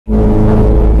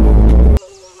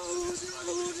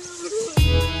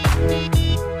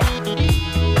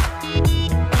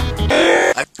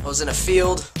was in a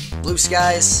field, blue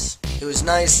skies, it was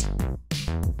nice.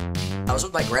 I was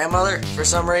with my grandmother for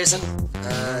some reason.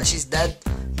 She's dead,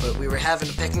 but we were having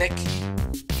a picnic.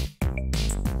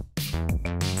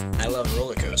 I love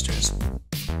roller coasters.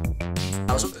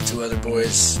 I was with the two other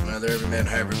boys, my other everyman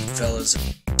hybrid fellas.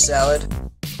 Salad.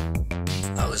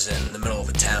 I was in the middle of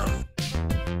a town.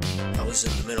 I was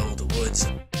in the middle of the woods.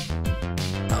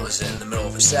 I was in the middle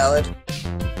of a salad,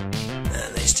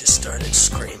 and they just started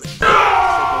screaming.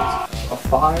 A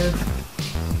fire,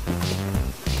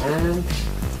 and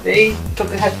they took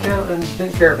the head count and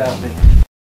didn't care about me.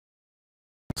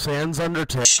 Sans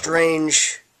Undertale.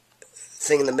 Strange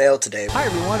thing in the mail today. Hi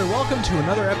everyone, and welcome to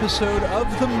another episode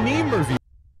of the Meme Review.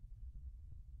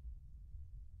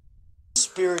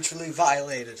 Spiritually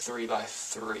violated.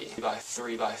 3x3.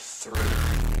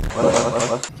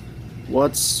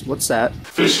 What's that?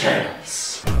 Fish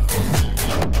hands.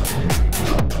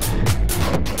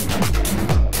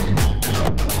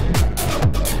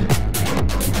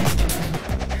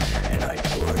 And I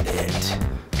poured it.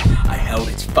 I held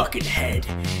its fucking head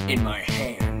in my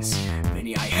hands.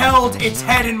 Vinny, I held its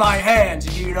head in my hands,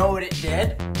 and you know what it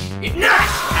did? It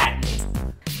gnashed at me!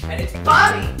 And its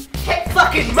body kept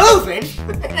fucking moving!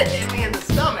 It hit me in the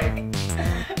stomach!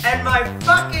 And my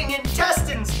fucking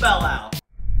intestines fell out!